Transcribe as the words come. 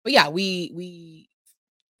But yeah, we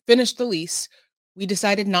finished the lease. We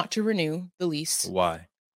decided not to renew the lease Why?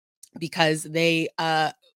 because they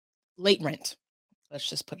late rent. Let's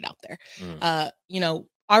just put it out there.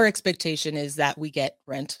 Our expectation is that we get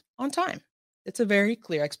rent on time. It's a very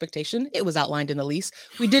clear expectation. It was outlined in the lease.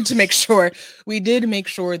 We did make sure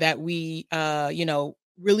that we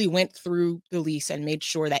really went through the lease and made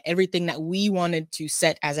sure that everything that we wanted to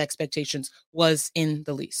set as expectations was in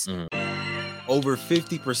the lease. Over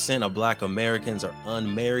 50% of Black Americans are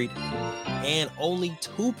unmarried, and only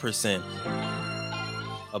 2%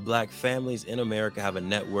 of Black families in America have a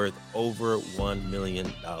net worth over $1 million.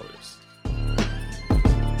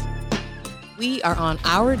 We are on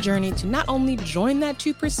our journey to not only join that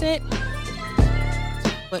 2%,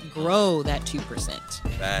 but grow that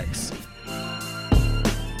 2%. Facts.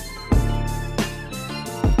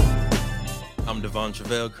 I'm Devon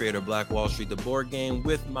Travell, creator of Black Wall Street, the board game,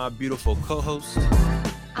 with my beautiful co-host.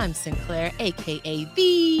 I'm Sinclair, aka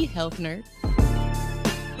the Health Nerd.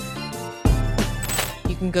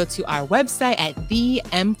 You can go to our website at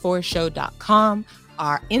them4show.com,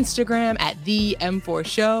 our Instagram at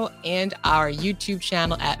them4show, and our YouTube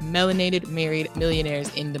channel at Melanated Married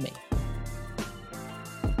Millionaires in the Making.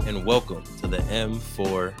 And welcome to the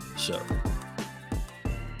M4 Show.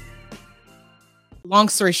 Long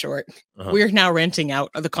story short, we're now renting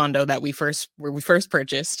out the condo that we first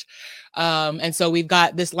purchased. And so we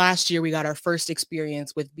got our first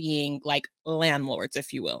experience with being like landlords,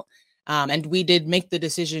 if you will. And we did make the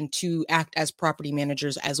decision to act as property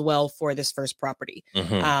managers as well for this first property,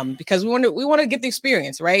 because we want to get the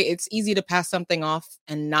experience, right? It's easy to pass something off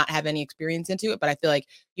and not have any experience into it, but I feel like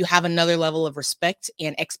you have another level of respect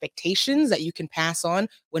and expectations that you can pass on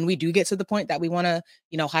when we do get to the point that we want to,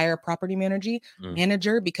 hire a property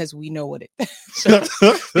manager, because we know what it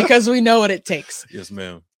because we know what it takes. Yes,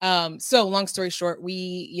 ma'am. So long story short,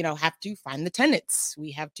 we, have to find the tenants.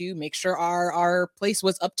 We have to make sure our place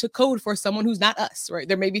was up to code for someone who's not us, right?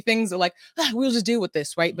 There may be things that like, we'll just deal with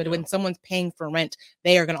this, right? But when someone's paying for rent,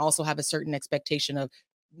 they are going to also have a certain expectation of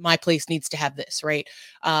my place needs to have this, right?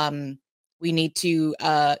 We need to,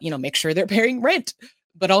 make sure they're paying rent,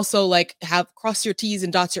 but also like have cross your T's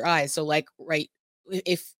and dots your I's. So like, right.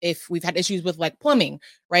 If we've had issues with like plumbing,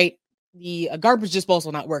 right? The garbage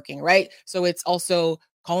disposal not working, right? So it's also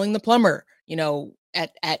calling the plumber,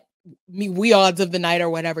 at wee odds of the night or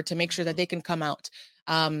whatever, to make sure that they can come out.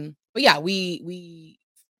 But yeah, we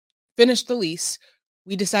finished the lease.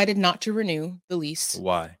 We decided not to renew the lease.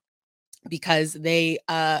 Why? Because they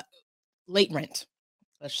late rent.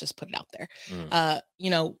 Let's just put it out there.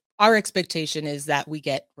 Our expectation is that we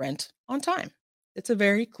get rent on time. It's a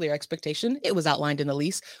very clear expectation. It was outlined in the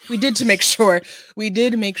lease. We did make sure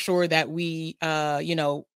that we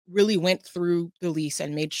really went through the lease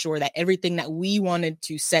and made sure that everything that we wanted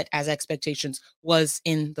to set as expectations was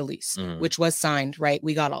in the lease, which was signed, right?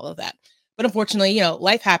 We got all of that. But unfortunately,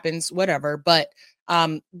 life happens, whatever. But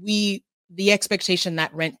the expectation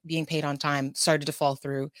that rent being paid on time started to fall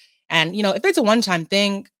through. And, if it's a one-time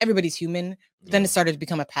thing, everybody's human, then it started to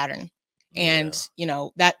become a pattern. And,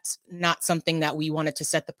 that's not something that we wanted to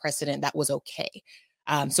set the precedent that was okay.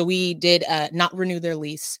 So we did not renew their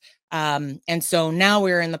lease. And so now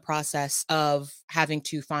we're in the process of having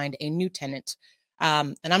to find a new tenant.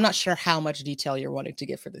 And I'm not sure how much detail you're wanting to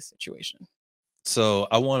give for this situation. So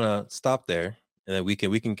I want to stop there, and then we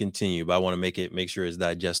can continue, but I want to make sure it's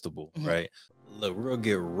digestible, right? Look, we're gonna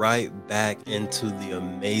get right back into the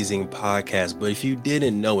amazing podcast. But if you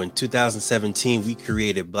didn't know, in 2017, we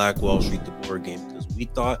created Black Wall Street, the board game, because we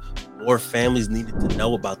thought more families needed to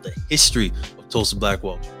know about the history of Tulsa Black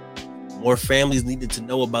Wall Street. More families needed to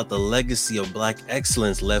know about the legacy of Black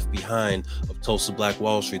excellence left behind of Tulsa Black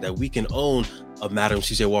Wall Street, that we can own a Madam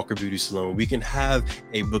C.J. Walker Beauty Salon. We can have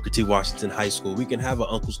a Booker T. Washington High School. We can have an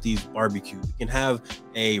Uncle Steve's Barbecue. We can have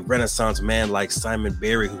a Renaissance man like Simon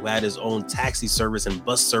Berry, who had his own taxi service and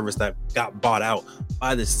bus service that got bought out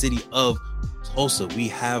by the city of Tulsa. We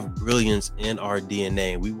have brilliance in our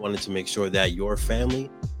DNA. We wanted to make sure that your family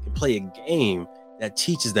can play a game that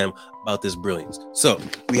teaches them about this brilliance. So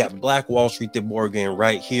we have Black Wall Street, the board game,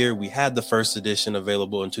 right here. We had the first edition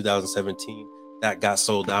available in 2017. That got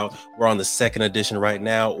sold out. We're on the second edition right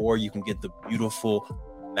now, or you can get the beautiful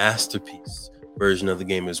masterpiece version of the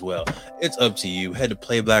game as well. It's up to you. Head to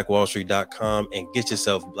playblackwallstreet.com and get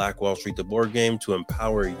yourself Black Wall Street, the board game, to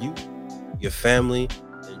empower you, your family,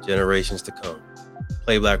 and generations to come.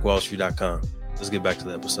 Playblackwallstreet.com. Let's get back to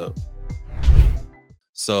the episode.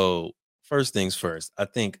 So first things first, I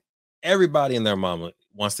think everybody and their mama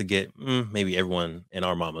wants to get, maybe everyone and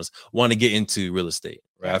our mamas want to get into real estate,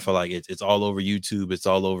 right? I feel like it's all over YouTube. It's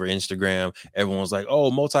all over Instagram. Everyone's like,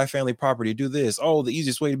 oh, multifamily property, do this. Oh, the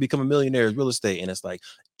easiest way to become a millionaire is real estate. And it's like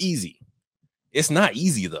easy. It's not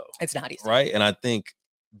easy though. It's not easy. Right. And I think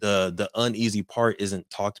the uneasy part isn't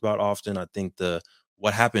talked about often. I think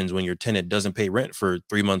what happens when your tenant doesn't pay rent for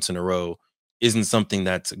 3 months in a row isn't something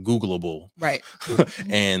that's Googleable. Right.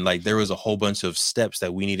 And like there was a whole bunch of steps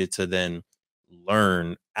that we needed to then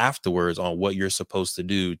learn afterwards on what you're supposed to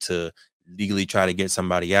do to legally try to get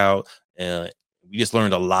somebody out. And we just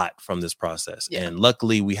learned a lot from this process. Yeah. And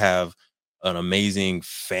luckily we have an amazing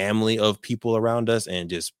family of people around us and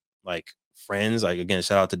just like friends. Like, again,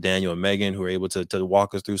 shout out to Daniel and Megan who were able to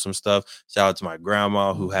walk us through some stuff. Shout out to my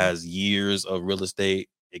grandma who has years of real estate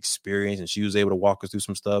experience and she was able to walk us through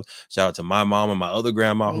some stuff. Shout out to my mom and my other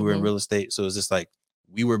grandma who were in real estate. So it's just like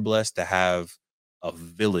we were blessed to have a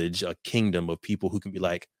village, a kingdom of people who can be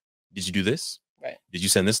like, did you do this? Right. Did you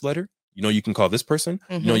send this letter? You know, you can call this person.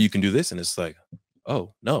 You know, you can do this. And it's like,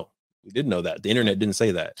 oh no, we didn't know that. The internet didn't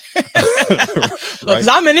say that. Because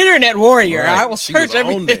I'm an internet warrior. Right. I will search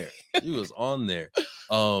everything. She was on there.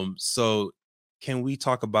 So can we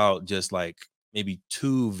talk about just like maybe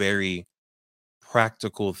two very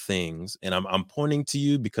practical things? And I'm pointing to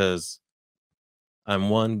you because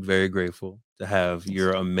I'm very grateful to have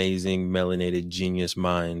your amazing melanated genius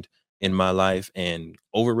mind in my life and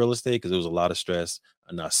over real estate because there was a lot of stress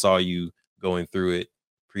and I saw you going through it.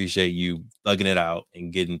 Appreciate you thugging it out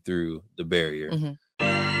and getting through the barrier.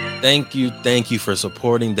 Thank you for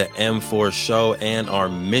supporting the M4 show and our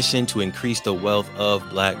mission to increase the wealth of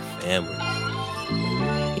Black families.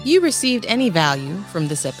 If you received any value from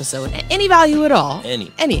this episode, any value at all,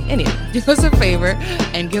 any, do us a favor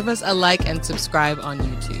and give us a like and subscribe on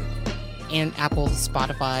YouTube and Apple,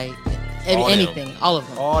 Spotify, anything, all of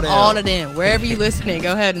them, all of them, wherever you're listening,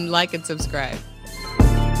 go ahead and like and subscribe.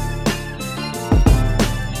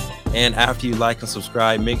 And after you like and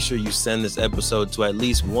subscribe, make sure you send this episode to at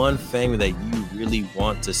least one family that you really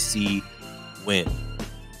want to see win.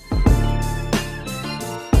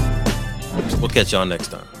 We'll catch y'all next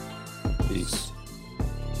time. Peace.